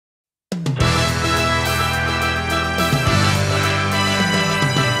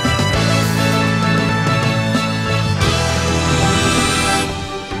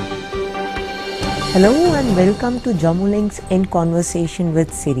Hello and welcome to Jammu Links in Conversation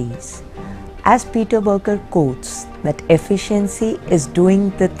with series. As Peter Berker quotes, that efficiency is doing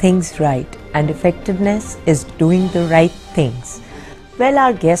the things right and effectiveness is doing the right things. Well,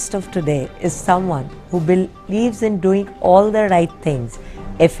 our guest of today is someone who believes in doing all the right things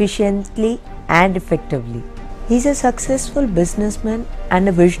efficiently and effectively. He's a successful businessman and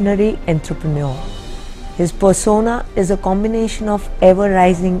a visionary entrepreneur. His persona is a combination of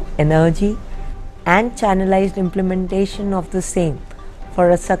ever-rising energy and channelized implementation of the same for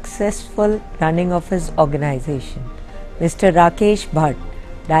a successful running of his organization. Mr. Rakesh Bhat,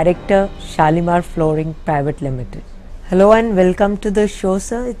 Director, Shalimar Floorings Pvt Ltd. Hello and welcome to the show,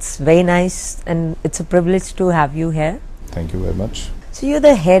 sir. It's very nice and it's a privilege to have you here. Thank you very much. So you're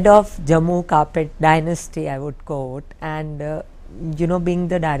the head of Jammu Carpet Dynasty, I would quote, and being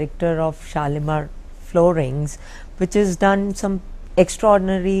the director of Shalimar Floorings, which has done some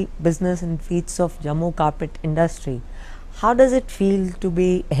extraordinary business and feats of Jammu carpet industry. How does it feel to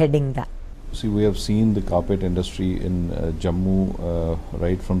be heading that? See, we have seen the carpet industry in Jammu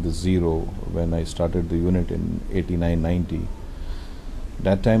right from the zero when I started the unit in 89-90.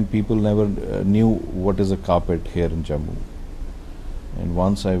 That time people never knew what is a carpet here in Jammu. And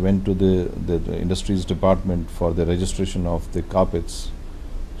once I went to the industries department for the registration of the carpets,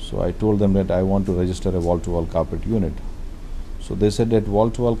 so I told them that I want to register a wall-to-wall carpet unit. So they said that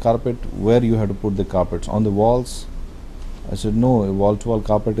wall-to-wall carpet, where you have to put the carpets? On the walls? I said no, a wall-to-wall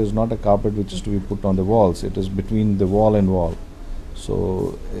carpet is not a carpet which is to be put on the walls. It is between the wall and wall.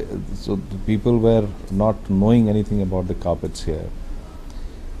 So the people were not knowing anything about the carpets here.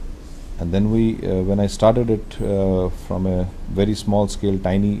 And then when I started it from a very small scale,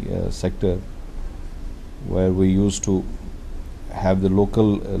 tiny sector, where we used to have the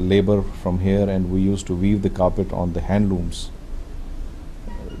local labor from here and we used to weave the carpet on the handlooms.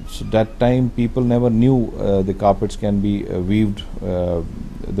 So that time people never knew the carpets can be weaved,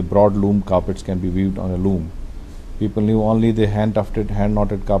 the broad loom carpets can be weaved on a loom. People knew only the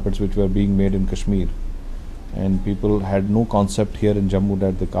hand-knotted carpets which were being made in Kashmir. And people had no concept here in Jammu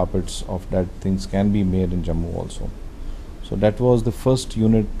that the carpets of that things can be made in Jammu also. So that was the first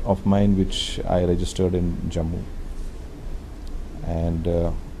unit of mine which I registered in Jammu.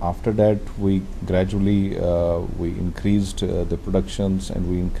 And after that we gradually we increased the productions and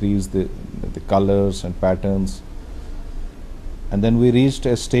we increased the colors and patterns, and then we reached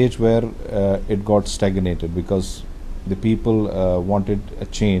a stage where it got stagnated because the people wanted a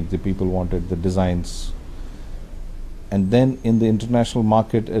change, the people wanted the designs. And then in the international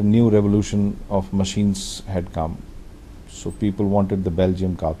market a new revolution of machines had come, so people wanted the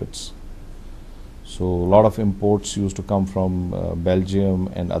Belgium carpets. So a lot of imports used to come from Belgium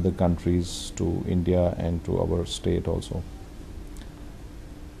and other countries to India and to our state also.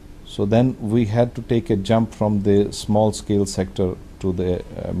 So then we had to take a jump from the small scale sector to the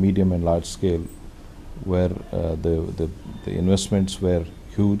medium and large scale, where the investments were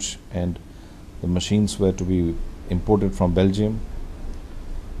huge and the machines were to be imported from Belgium.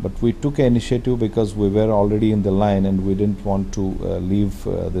 But we took an initiative because we were already in the line and we didn't want to leave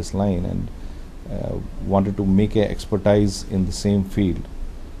this line, and wanted to make a expertise in the same field.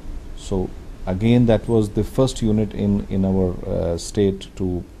 So again, that was the first unit in our state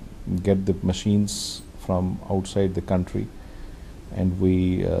to get the machines from outside the country, and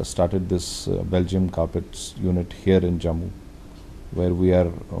we started this Belgium carpets unit here in Jammu, where we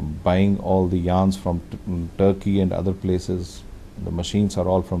are buying all the yarns from Turkey and other places. The machines are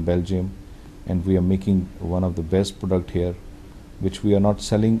all from Belgium, and we are making one of the best product here, which we are not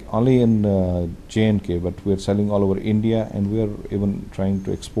selling only in J&K, but we are selling all over India, and we are even trying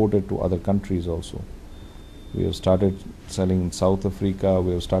to export it to other countries also. We have started selling in South Africa,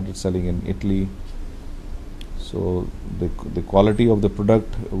 we have started selling in Italy. So the quality of the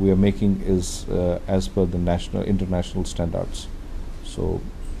product we are making is as per the international standards. So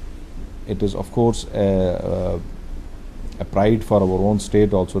it is of course a pride for our own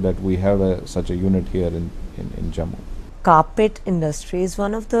state also that we have such a unit here in Jammu. Carpet industry is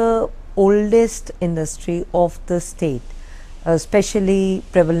one of the oldest industry of the state, especially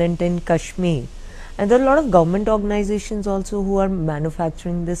prevalent in Kashmir, and there are a lot of government organizations also who are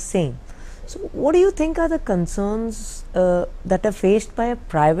manufacturing the same. So what do you think are the concerns that are faced by a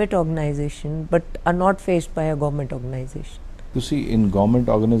private organization but are not faced by a government organization? You see, in government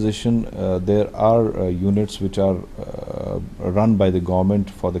organization there are units which are run by the government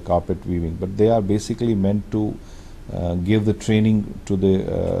for the carpet weaving, but they are basically meant to give the training to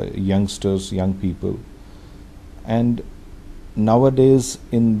the youngsters, young people, and nowadays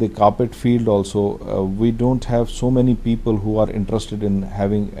in the carpet field also, we don't have so many people who are interested in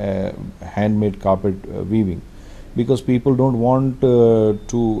having handmade carpet weaving, because people don't want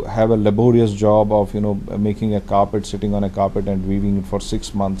to have a laborious job of making a carpet, sitting on a carpet and weaving it for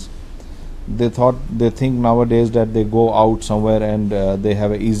 6 months. They think nowadays that they go out somewhere and they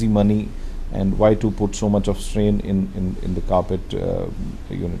have a easy money, and why to put so much of strain in the carpet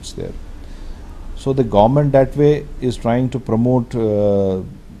units there. So the government that way is trying to promote the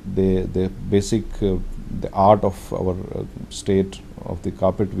basic the art of our state of the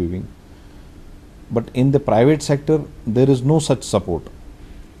carpet weaving. But in the private sector, there is no such support.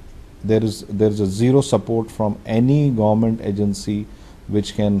 There is a zero support from any government agency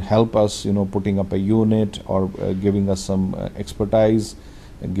which can help us, putting up a unit or giving us some expertise,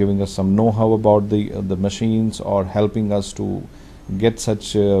 giving us some know-how about the machines, or helping us to get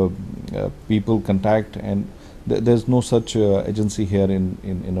such people contact. And there's no such agency here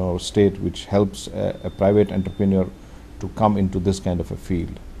in our state which helps a private entrepreneur to come into this kind of a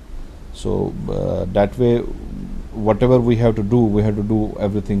field. So that way, whatever we have to do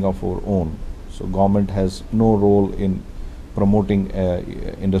everything of our own. So government has no role in promoting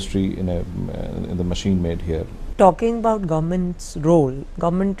industry in the machine made here. Talking about government's role,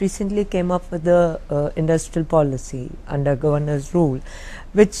 government recently came up with the industrial policy under governor's rule,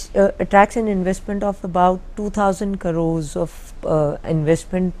 which attracts an investment of about 2,000 crores of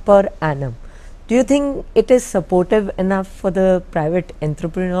investment per annum. Do you think it is supportive enough for the private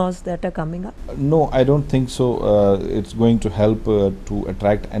entrepreneurs that are coming up? No, I don't think so. It's going to help to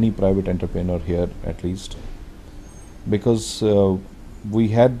attract any private entrepreneur here, at least, because we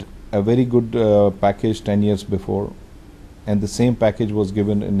had a very good package 10 years before, and the same package was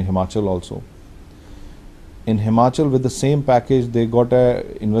given in Himachal also. In Himachal, with the same package, they got a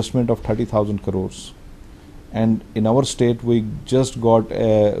investment of 30,000 crores. And in our state, we just got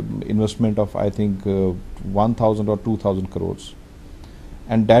a investment of, I think, 1,000 or 2,000 crores.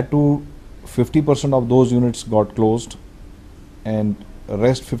 And that too, 50% of those units got closed, and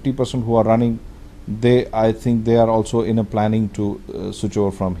rest 50% who are running, I think they are also in a planning to switch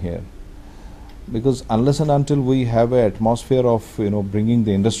over from here. Because unless and until we have an atmosphere of bringing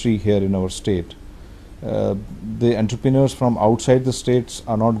the industry here in our state, the entrepreneurs from outside the states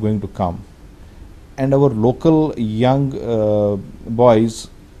are not going to come. And our local young boys,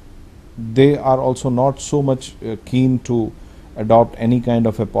 they are also not so much keen to adopt any kind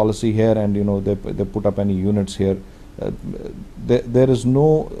of a policy here, and they put up any units here. There is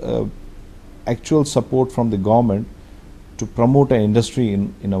no actual support from the government to promote an industry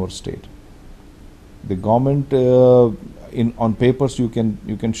in our state. The government, on papers, you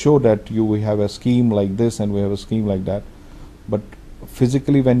can show that we have a scheme like this and we have a scheme like that, but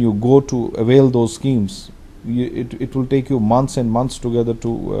physically when you go to avail those schemes, it will take you months and months together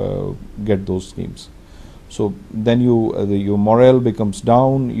to get those schemes. So then your morale becomes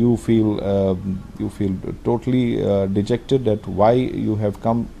down. You feel totally dejected that why you have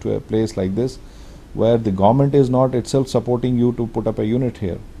come to a place like this, where the government is not itself supporting you to put up a unit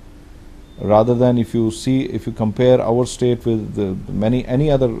here. Rather than if you compare our state with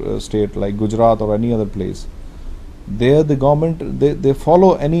any other state like Gujarat or any other place, there the government they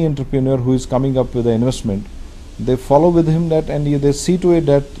follow any entrepreneur who is coming up with an investment. They follow with him that, and they see to it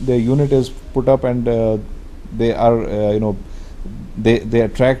that the unit is put up, and they are they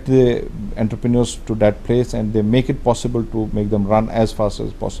attract the entrepreneurs to that place, and they make it possible to make them run as fast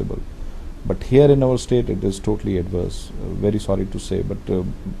as possible. But here in our state, it is totally adverse. Very sorry to say, but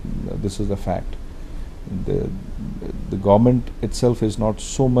this is a fact. The government itself is not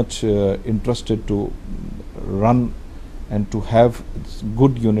so much interested to run and to have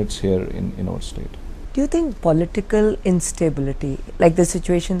good units here in our state. Do you think political instability, like the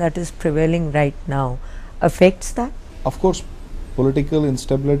situation that is prevailing right now, affects that? Of course, political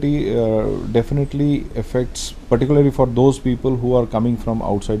instability definitely affects, particularly for those people who are coming from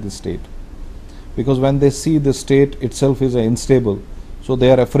outside the state. Because when they see the state itself is unstable, so they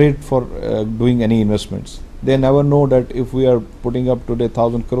are afraid for doing any investments. They never know that if we are putting up today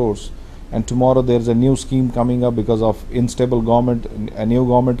 1,000 crores, and tomorrow there is a new scheme coming up because of unstable government, a new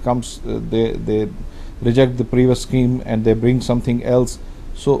government comes, they reject the previous scheme and they bring something else.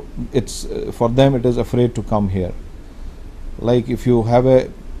 So it's for them it is afraid to come here. Like if you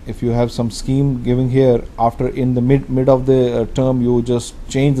have some scheme giving here, after in the mid of the term you just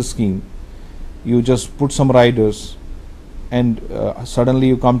change the scheme, you just put some riders, and suddenly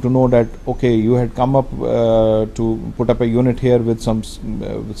you come to know that okay, you had come up to put up a unit here with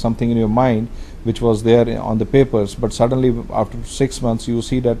something in your mind which was there on the papers, but suddenly after 6 months you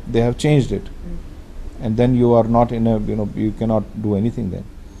see that they have changed it. and then you are not in a, you cannot do anything then.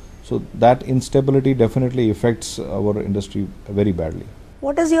 So that instability definitely affects our industry very badly.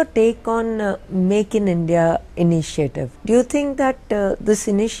 What is your take on Make in India initiative? Do you think that this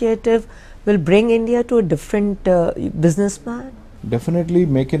initiative will bring India to a different businessman? Definitely,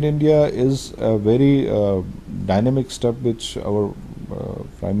 Make in India is a very dynamic step which our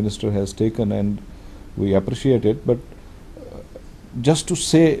Prime Minister has taken, and we appreciate it. But just to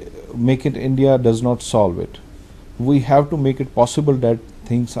say Make in India does not solve it. We have to make it possible that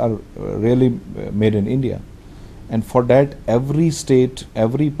things are really made in India. And for that, every state,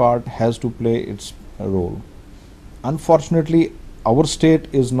 every part has to play its role. Unfortunately, our state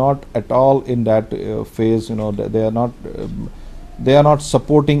is not at all in that phase. They are not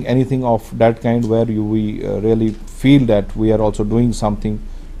supporting anything of that kind where we really feel that we are also doing something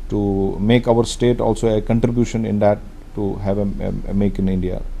to make our state also a contribution in that, to have a Make in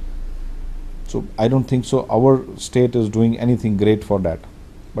India. So I don't think so our state is doing anything great for that,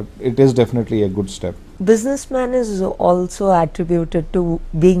 but it is definitely a good step. Businessman is also attributed to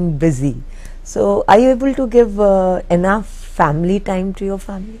being busy. So are you able to give enough family time to your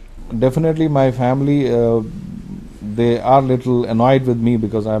family? Definitely my family, they are little annoyed with me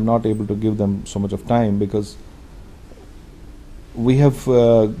because I am not able to give them so much of time, because we have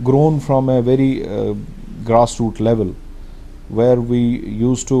grown from a very grassroots level where we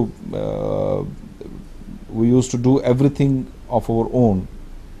used to do everything of our own.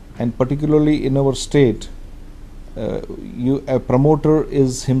 And particularly in our state, a promoter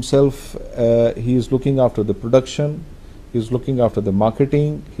is himself, he is looking after the production, he is looking after the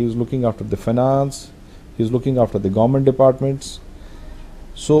marketing, he is looking after the finance, he is looking after the government departments.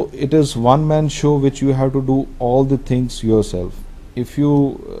 So it is one man show which you have to do all the things yourself. If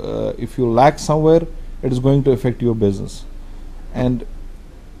you lack somewhere, it is going to affect your business. And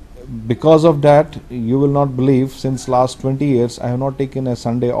because of that, you will not believe, since last 20 years I have not taken a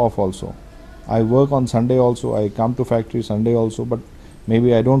Sunday off also. I work on Sunday also, I come to factory Sunday also, but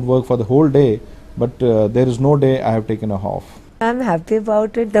maybe I don't work for the whole day, but there is no day I have taken a off. I'm happy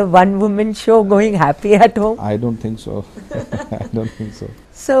about it. The one woman show going happy at home. I don't think so. I don't think so.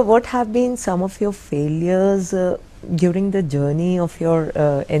 So what have been some of your failures during the journey of your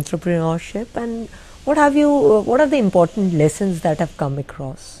entrepreneurship, and what are the important lessons that have come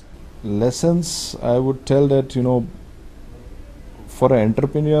across? Lessons, I would tell that, for an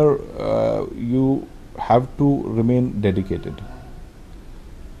entrepreneur, you have to remain dedicated.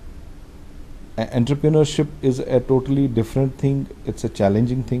 Entrepreneurship is a totally different thing. It's a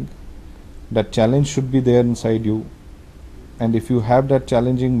challenging thing. That challenge should be there inside you, and if you have that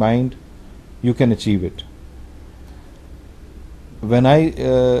challenging mind, you can achieve it. When I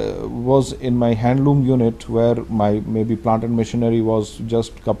was in my handloom unit, where my maybe plant and machinery was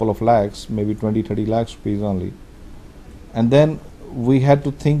just couple of lakhs, maybe 20-30 lakhs rupees only, and then we had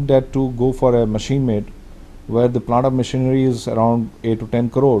to think that to go for a machine made where the plant and machinery is around 8 to 10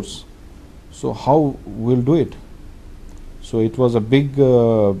 crores. So how we'll do it? So it was a big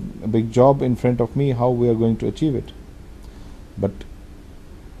job in front of me, how we are going to achieve it. But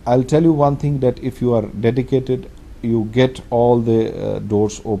I'll tell you one thing, that if you are dedicated, you get all the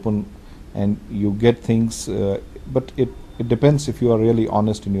doors open and you get things, but it depends if you are really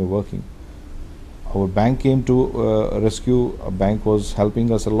honest in your working. Our bank came to rescue. A bank was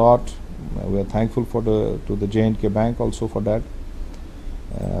helping us a lot. We are thankful to the J&K Bank also for that.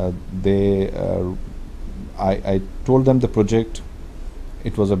 I told them the project.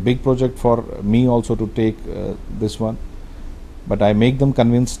 It was a big project for me also to take this one, but I make them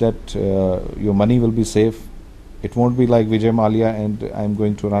convinced that your money will be safe. It won't be like Vijay Mallya and I'm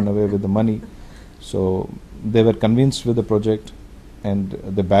going to run away with the money. So they were convinced with the project and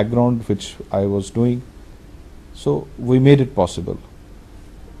the background which I was doing. So we made it possible.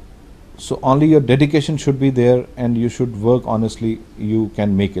 So only your dedication should be there and you should work honestly. You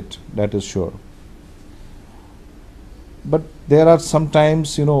can make it, that is sure. But there are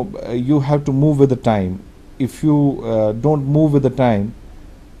sometimes, you have to move with the time. If you don't move with the time,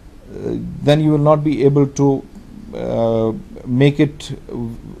 then you will not be able to make it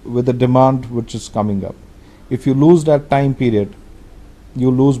with the demand which is coming up. If you lose that time period, you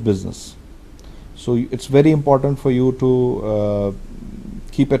lose business. So it's very important for you to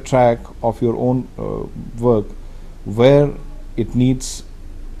keep a track of your own work, where it needs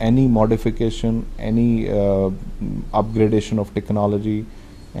any modification, any upgradation of technology,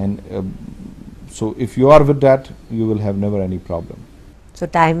 and so if you are with that, you will have never any problem. So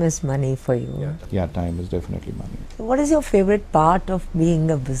time is money for you. Yeah, time is definitely money. So what is your favorite part of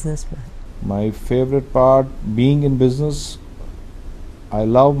being a businessman? My favorite part being in business, I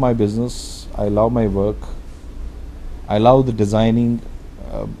love my business. I love my work. I love the designing.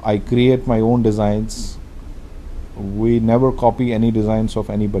 I create my own designs. We never copy any designs of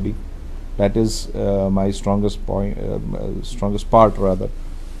anybody. That is my strongest point, strongest part rather.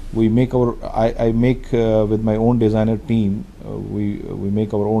 We make our. I make with my own designer team. We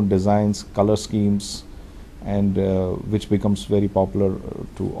make our own designs, color schemes, and which becomes very popular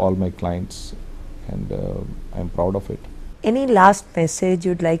to all my clients, and I'm proud of it. Any last message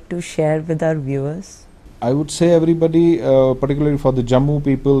you'd like to share with our viewers? I would say everybody, particularly for the Jammu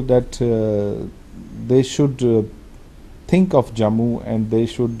people, that they should think of Jammu and they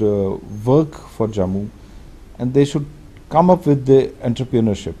should work for Jammu, and they should come up with the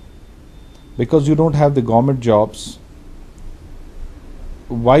entrepreneurship, because you don't have the government jobs.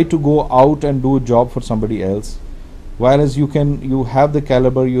 Why to go out and do a job for somebody else, whereas you have the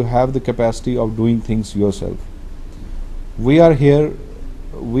caliber, you have the capacity of doing things yourself. We are here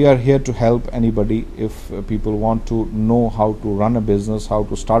to help anybody. If people want to know how to run a business, how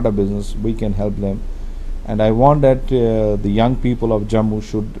to start a business, we can help them. And I want that the young people of Jammu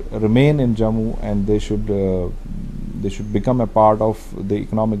should remain in Jammu, and they should become a part of the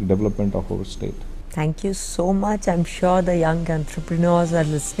economic development of our state. Thank you so much. I'm sure the young entrepreneurs are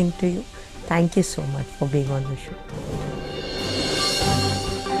listening to you. Thank you so much for being on the show.